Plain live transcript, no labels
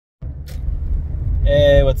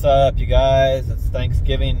Hey, what's up, you guys? It's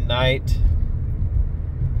Thanksgiving night,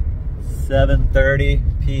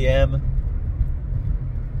 7:30 p.m.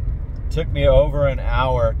 Took me over an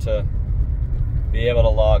hour to be able to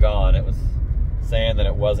log on. It was saying that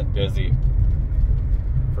it wasn't busy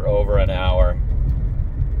for over an hour,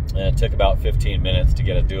 and it took about 15 minutes to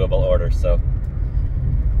get a doable order. So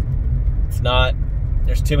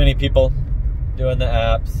there's too many people doing the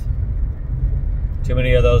apps, too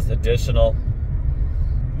many of those additional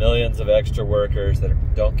millions of extra workers that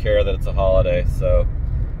don't care that it's a holiday. So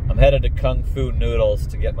I'm headed to Kung Fu Noodles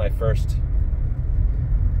to get my first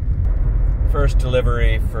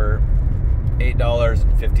delivery for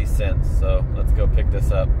 $8.50. So let's go pick this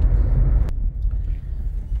up.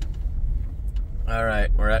 All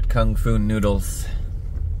right, we're at Kung Fu Noodles.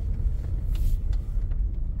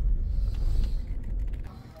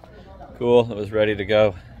 Cool, it was ready to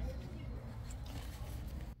go.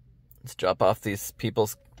 Let's drop off these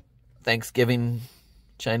people's Thanksgiving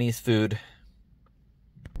Chinese food.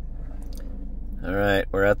 All right,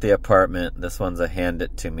 we're at the apartment. This one's a hand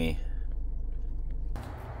it to me.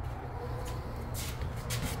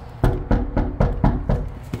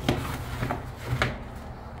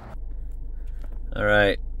 All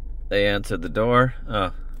right, they answered the door.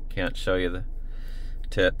 Oh, can't show you the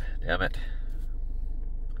tip, damn it.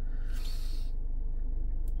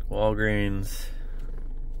 Walgreens,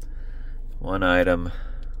 one item.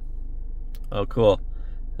 Oh, cool.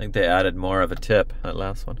 I think they added more of a tip, that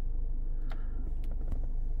last one.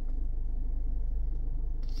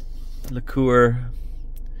 Liqueur.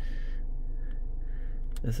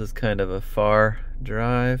 This is kind of a far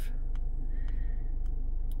drive.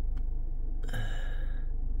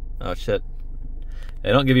 Oh shit.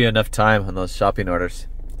 They don't give you enough time on those shopping orders.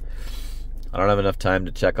 I don't have enough time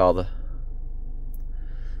to check all the...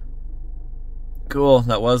 Cool,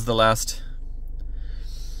 that was the last.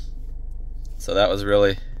 So that was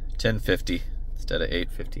really $10.50 instead of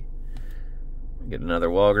 $8.50. Get another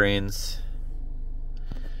Walgreens.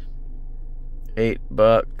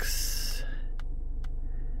 $8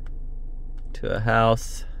 to a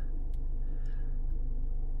house.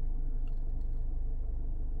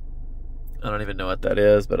 I don't even know what that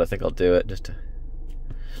is, but I think I'll do it. It's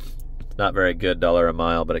not very good, $1 a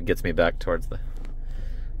mile, but it gets me back towards the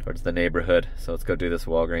neighborhood. So let's go do this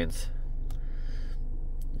Walgreens.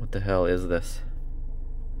 What the hell is this?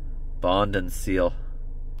 Bond and Seal.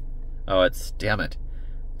 Oh, damn it.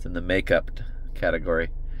 It's in the makeup category.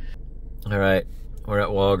 All right, we're at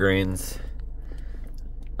Walgreens.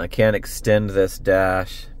 I can't extend this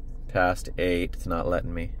dash past 8. It's not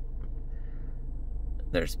letting me.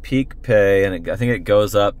 There's Peak Pay, and I think it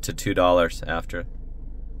goes up to $2 after.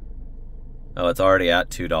 Oh, it's already at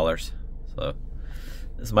 $2. So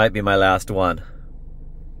this might be my last one.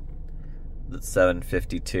 It's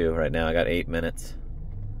 7:52 right now. I got 8 minutes.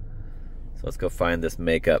 So let's go find this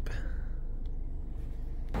makeup.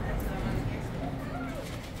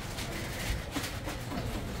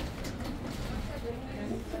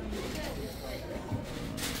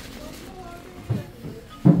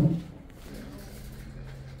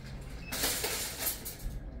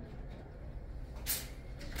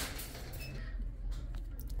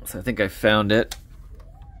 So I think I found it.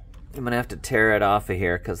 I'm gonna have to tear it off of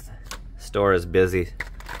here because the store is busy.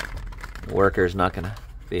 The worker's not gonna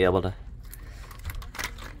be able to.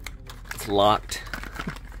 It's locked.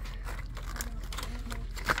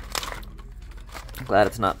 I'm glad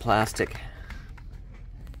it's not plastic.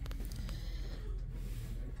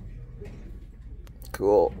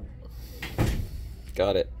 Cool.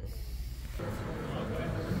 Got it.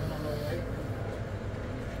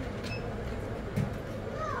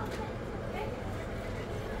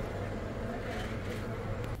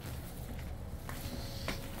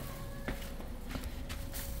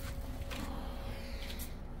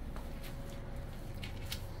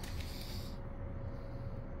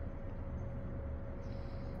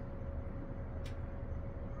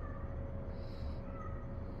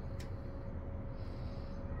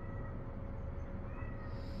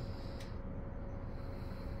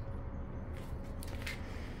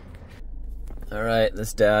 All right,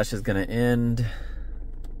 this dash is gonna end.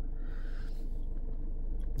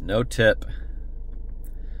 No tip.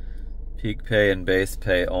 Peak Pay and Base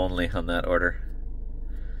Pay only on that order.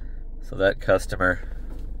 So that customer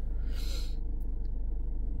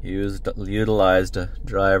utilized a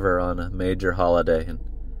driver on a major holiday and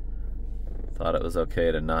thought it was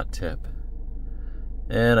okay to not tip.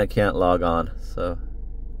 And I can't log on, so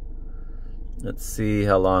let's see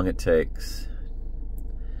how long it takes.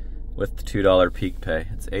 With the $2 Peak Pay.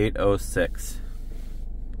 It's 8:06.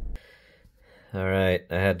 All right,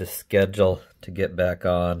 I had to schedule to get back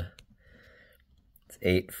on. It's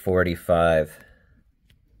 8:45.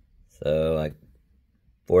 So like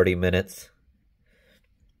 40 minutes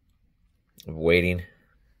of waiting.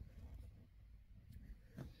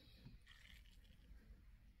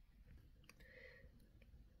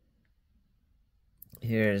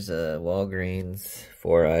 Here's Walgreens,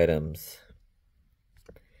 4 items,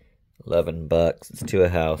 $11. It's to a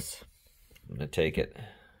house. I'm gonna take it.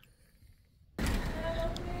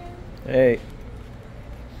 Hey.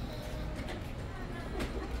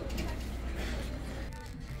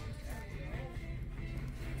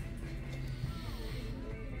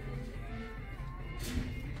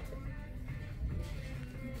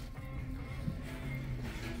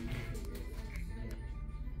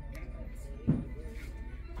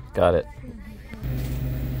 Got it.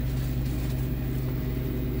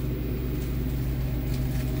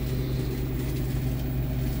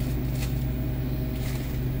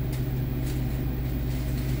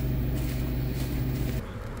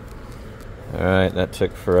 Alright, that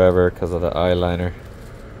took forever because of the eyeliner.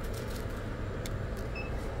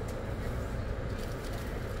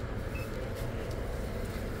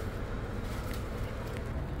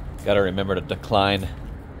 Gotta remember to decline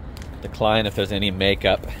if there's any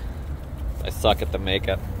makeup. I suck at the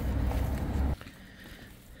makeup.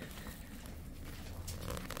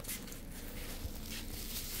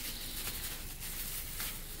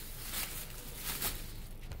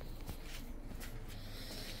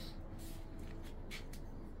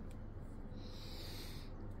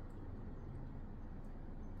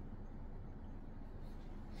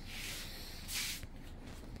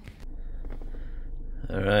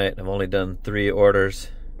 All right, I've only done 3 orders.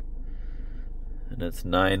 And it's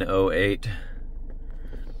 9:08.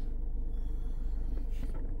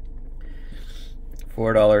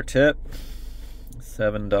 $4 tip,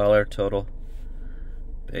 $7 total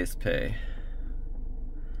base pay.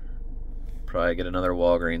 Probably get another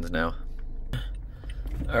Walgreens now.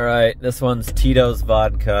 All right, this one's Tito's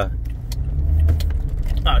vodka.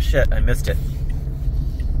 Oh shit, I missed it.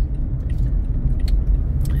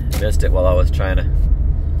 Missed it while I was trying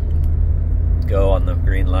to go on the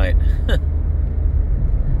green light.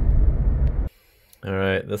 All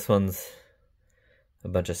right, this one's a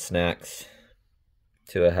bunch of snacks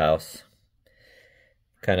to a house.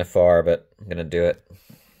 Kind of far, but I'm gonna do it.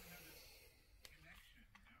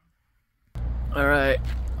 All right,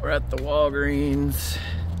 we're at the Walgreens.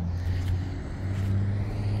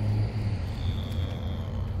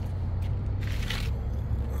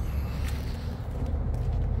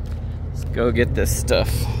 Let's go get this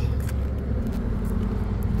stuff.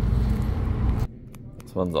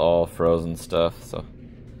 This one's all frozen stuff, so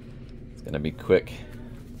it's gonna be quick.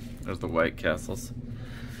 There's the White Castles.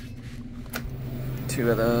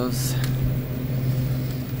 2 of those.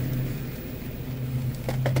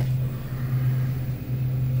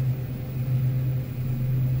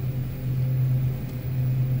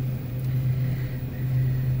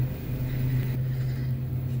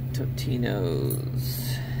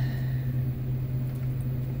 Totino's.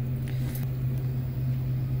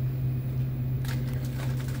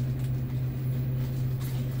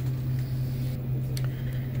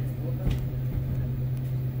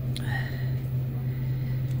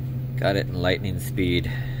 Got it in lightning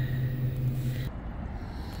speed.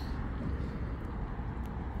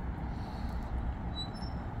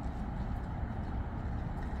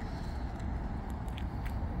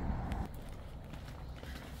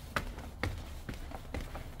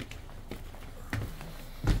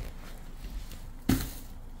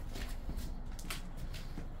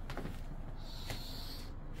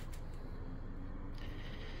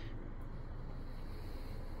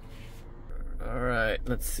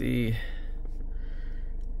 Let's see,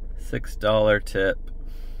 $6 tip.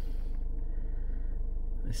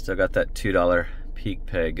 I still got that $2 peak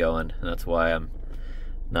pay going, and that's why I'm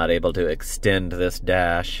not able to extend this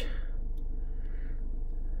dash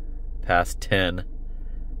past 10.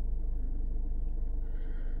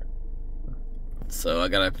 So I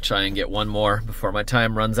gotta try and get one more before my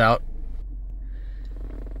time runs out.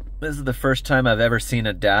 This is the first time I've ever seen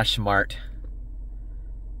a Dash Mart.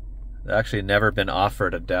 I've actually never been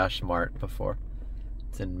offered a Dash Mart before.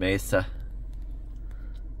 It's in Mesa.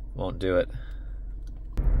 Won't do it.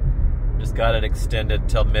 Just got it extended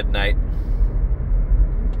till midnight.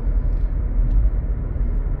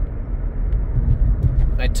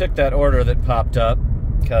 I took that order that popped up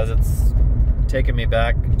because it's taking me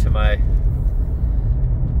back to my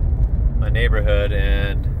neighborhood,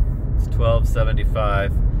 and it's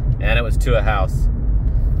 $12.75, and it was to a house.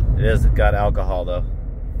 It got alcohol though.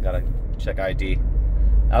 Gotta check ID.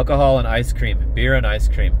 Alcohol and ice cream. Beer and ice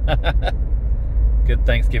cream. Good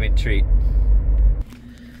Thanksgiving treat.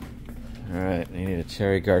 Alright, I need a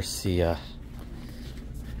Cherry Garcia.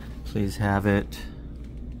 Please have it.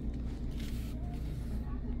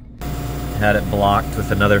 Had it blocked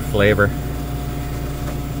with another flavor.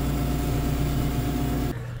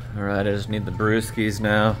 Alright, I just need the brewskis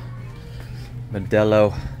now.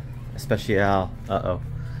 Modelo Especial. Uh-oh.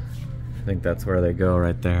 I think that's where they go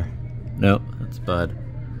right there. Nope, that's Bud.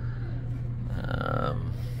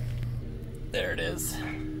 There it is.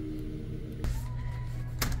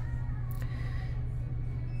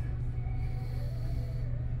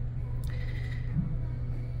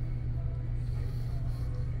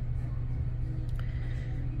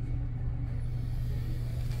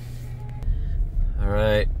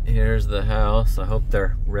 Alright, here's the house. I hope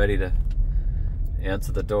they're ready to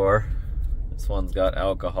answer the door. This one's got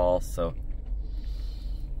alcohol, so...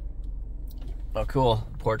 Oh, cool.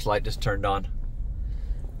 Porch light just turned on.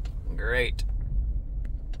 Great.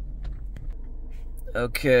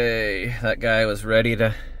 Okay, that guy was ready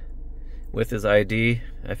to... with his ID.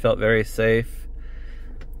 I felt very safe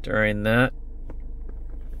during that.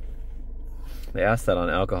 They ask that on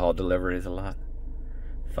alcohol deliveries a lot.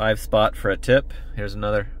 5 spot for a tip. Here's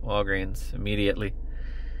another Walgreens immediately.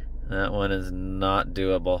 That one is not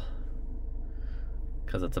doable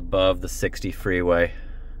because it's above the 60 freeway.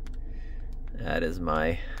 That is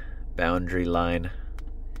my boundary line.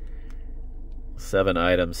 7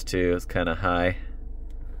 items too is kind of high.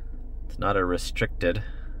 It's not a restricted.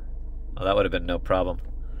 Oh, that would have been no problem.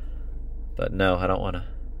 But no, I don't want to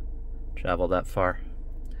travel that far.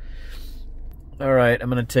 Alright, I'm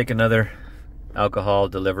going to take another alcohol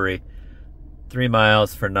delivery. 3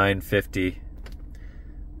 miles for $9.50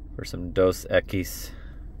 for some Dos Equis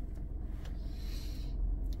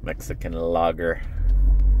Mexican lager.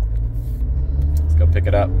 Let's go pick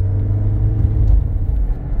it up.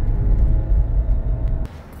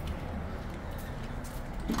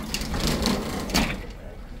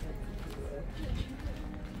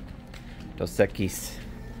 Dos Equis.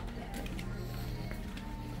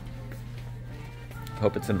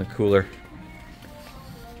 Hope it's in the cooler.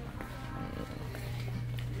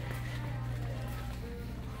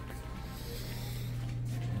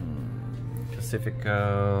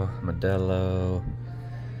 Pacifico, Modelo.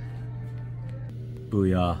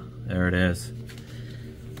 Booyah. There it is.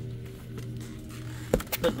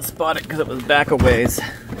 Didn't spot it because it was back a ways.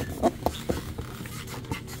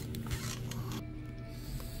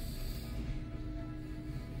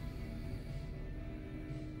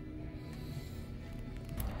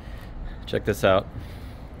 Check this out.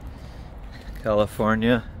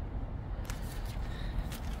 California.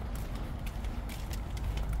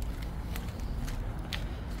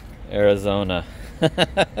 Arizona.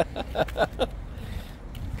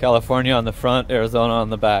 California on the front, Arizona on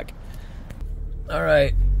the back.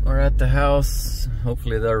 Alright, we're at the house.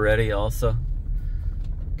 Hopefully they're ready also.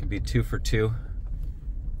 Could be 2 for 2.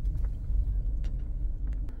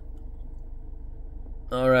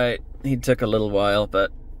 Alright, he took a little while,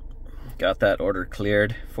 but got that order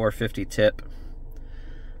cleared. $4.50 tip.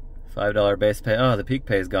 $5 base pay. Oh, the peak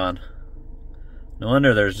pay's gone. No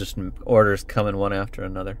wonder there's just orders coming one after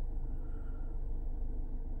another.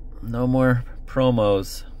 No more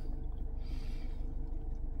promos.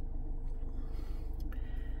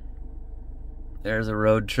 There's a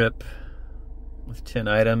road trip with 10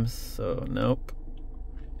 items, so nope.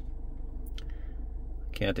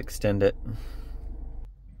 Can't extend it.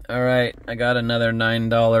 Alright, I got another $9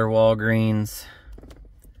 Walgreens.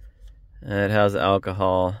 It has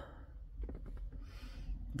alcohol,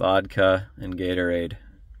 vodka, and Gatorade.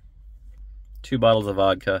 2 bottles of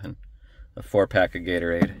vodka and a 4-pack of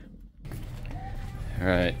Gatorade.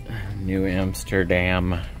 Alright, New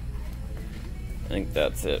Amsterdam. I think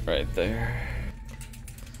that's it right there.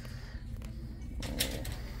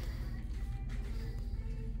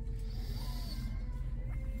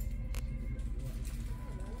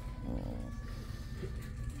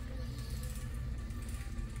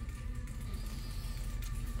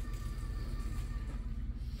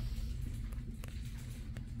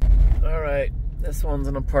 Alright, this one's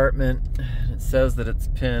an apartment. It says that it's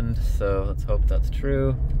pinned, so let's hope that's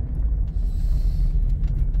true.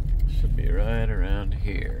 Should be right around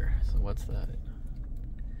here. So what's that?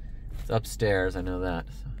 It's upstairs, I know that.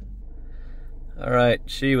 So. Alright,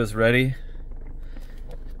 she was ready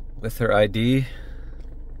with her ID.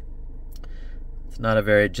 It's not a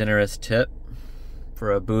very generous tip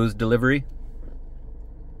for a booze delivery.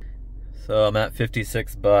 So I'm at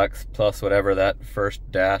 $56 plus whatever that first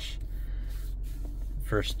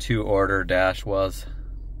 2 order dash was.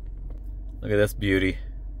 Look at this beauty.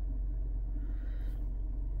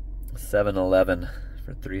 7-Eleven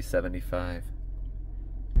for $3.75.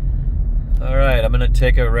 All right, I'm gonna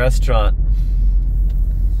take a restaurant.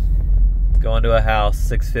 Going to a house,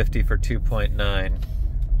 $6.50 for 2.9.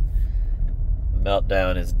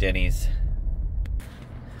 Meltdown is Denny's.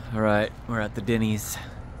 All right, we're at the Denny's.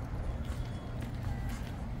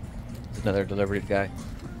 There's another delivery guy.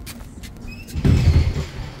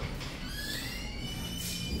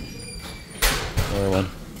 Another one.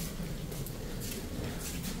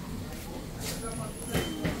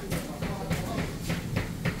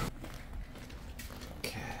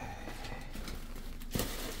 Okay.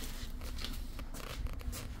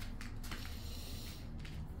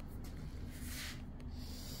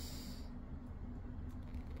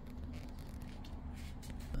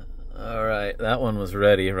 All right, that one was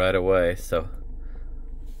ready right away, so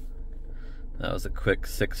that was a quick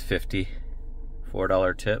 $6.50.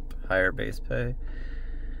 $4 tip, higher base pay.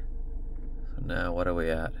 So now what are we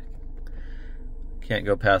at? Can't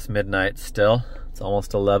go past midnight still. It's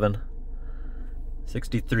almost 11.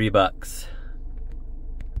 63 bucks.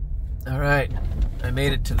 All right, I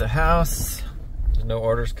made it to the house. There's no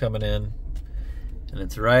orders coming in. And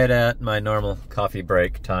it's right at my normal coffee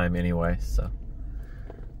break time anyway, so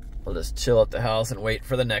I'll just chill at the house and wait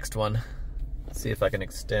for the next one. See if I can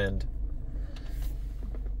extend.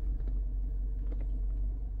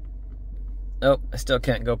 Nope, I still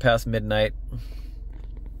can't go past midnight.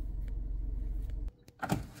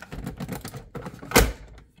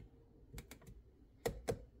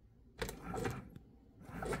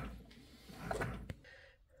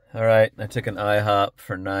 All right, I took an IHOP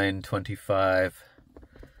for $9.25.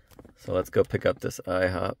 So let's go pick up this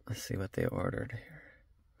IHOP. Let's see what they ordered here.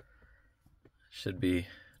 Should be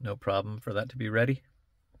no problem for that to be ready.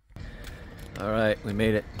 All right, we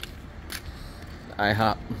made it.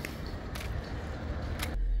 IHOP.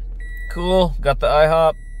 Cool, got the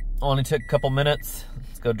IHOP. Only took a couple minutes.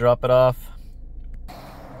 Let's go drop it off.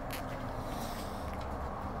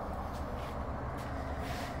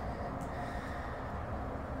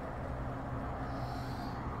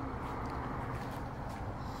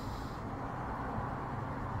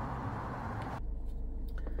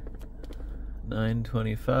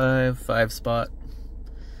 $9.25, 5-spot.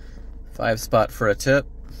 5-spot for a tip.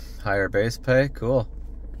 Higher base pay, cool.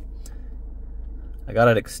 I got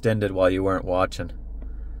it extended while you weren't watching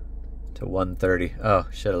to 1:30. Oh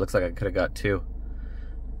shit, it looks like I could have got 2.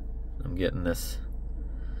 I'm getting this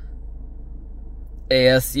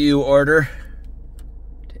ASU order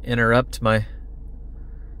to interrupt my...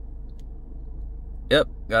 Yep,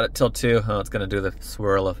 got it till 2. Oh, it's gonna do the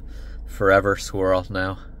swirl of forever swirl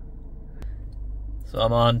now. So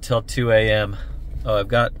I'm on till 2 a.m. Oh, I've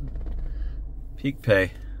got peak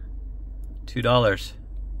pay, $2.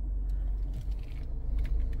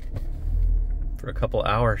 For a couple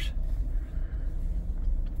hours.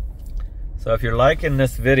 So if you're liking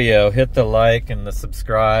this video, hit the like and the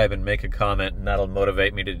subscribe and make a comment, and that'll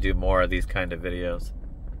motivate me to do more of these kind of videos.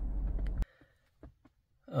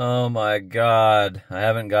 Oh my god, I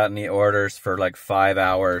haven't got any orders for like 5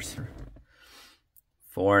 hours.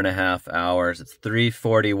 4.5 hours. It's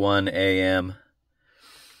 3:41 a.m.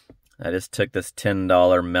 I just took this $10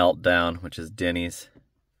 Meltdown, which is Denny's.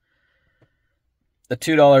 The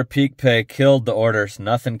 $2 peak pay killed the orders.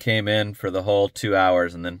 Nothing came in for the whole 2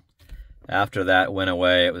 hours, and then after that went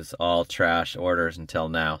away. It was all trash orders until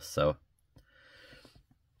now. So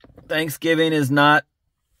Thanksgiving is not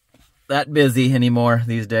that busy anymore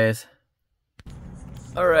these days.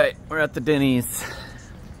 All right, we're at the Denny's.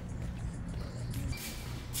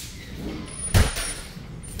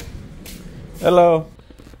 Hello.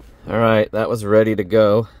 All right, that was ready to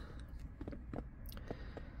go.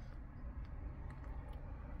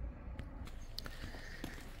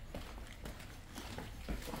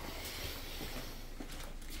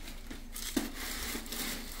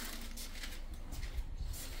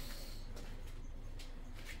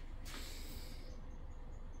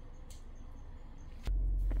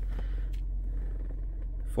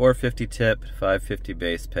 $4.50 tip, $5.50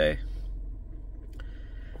 base pay.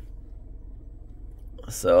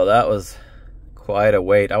 So that was quite a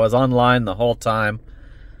wait. I was online the whole time.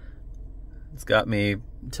 It's got me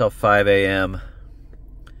until 5 a.m.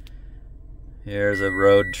 Here's a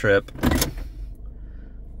road trip.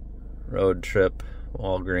 Road trip,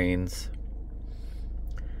 Walgreens.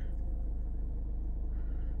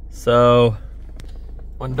 So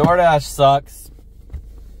when DoorDash sucks,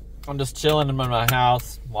 I'm just chilling in my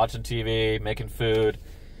house, watching TV, making food.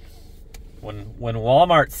 When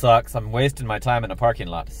Walmart sucks, I'm wasting my time in a parking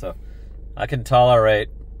lot. So I can tolerate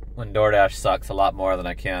when DoorDash sucks a lot more than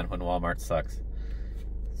I can when Walmart sucks.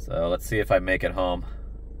 So let's see if I make it home.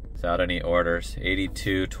 without any orders.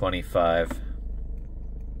 82.25.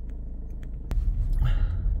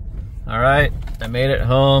 All right, I made it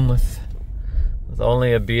home with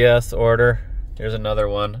only a BS order. Here's another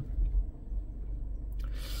one.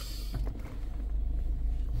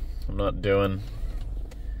 I'm not doing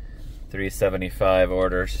 375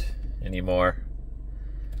 orders anymore.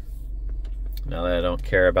 Now that I don't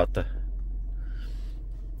care about the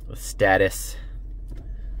status.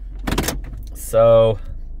 So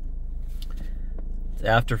it's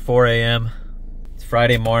after 4 a.m. It's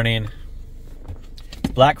Friday morning.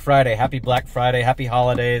 It's Black Friday. Happy Black Friday. Happy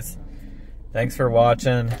holidays. Thanks for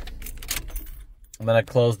watching. I'm gonna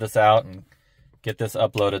close this out and get this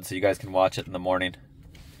uploaded so you guys can watch it in the morning.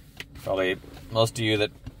 Probably most of you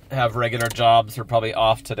that have regular jobs are probably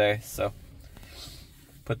off today, so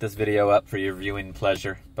put this video up for your viewing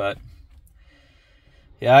pleasure. But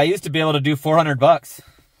yeah, I used to be able to do 400 bucks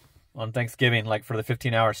on Thanksgiving, like for the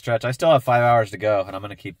 15-hour stretch. I still have 5 hours to go, and I'm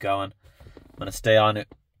gonna keep going. I'm gonna stay on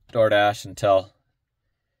DoorDash until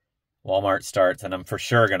Walmart starts, and I'm for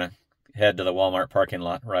sure gonna head to the Walmart parking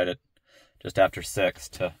lot right at just after 6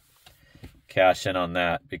 to cash in on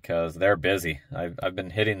that, because they're busy. I've been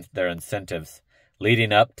hitting their incentives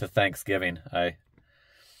leading up to Thanksgiving. I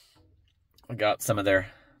got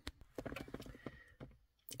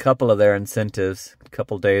couple of their incentives a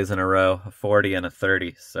couple days in a row, a 40 and a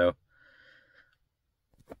 30. So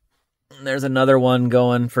there's another one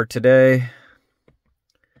going for today.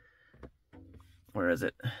 Where is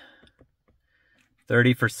it?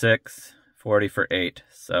 30 for 6, 40 for 8.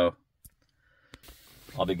 So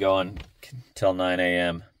I'll be going till 9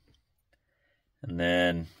 a.m. And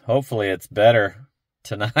then hopefully it's better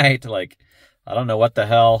tonight. Like, I don't know what the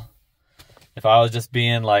hell, if I was just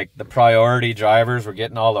being like the priority drivers were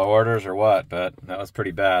getting all the orders or what, but that was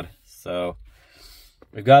pretty bad. So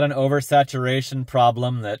we've got an oversaturation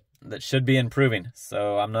problem that should be improving.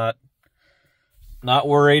 So I'm not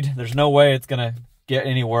worried. There's no way it's gonna get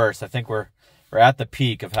any worse. I think we're at the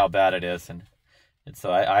peak of how bad it is, and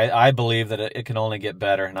so I believe that it can only get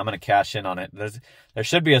better, and I'm going to cash in on it. There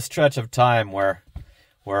should be a stretch of time where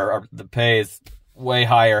the pay is way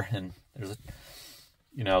higher, and there's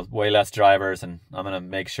way less drivers, and I'm going to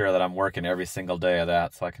make sure that I'm working every single day of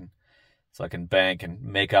that, so I can bank and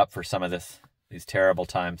make up for some of these terrible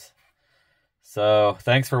times. So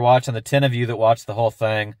thanks for watching. The 10 of you that watched the whole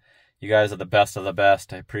thing, you guys are the best of the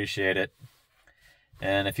best. I appreciate it.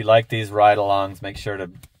 And if you like these ride-alongs, make sure to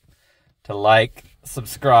like,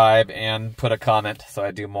 subscribe, and put a comment so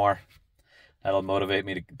I do more. That'll motivate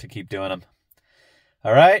me to keep doing them.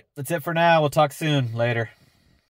 All right, that's it for now. We'll talk soon. Later.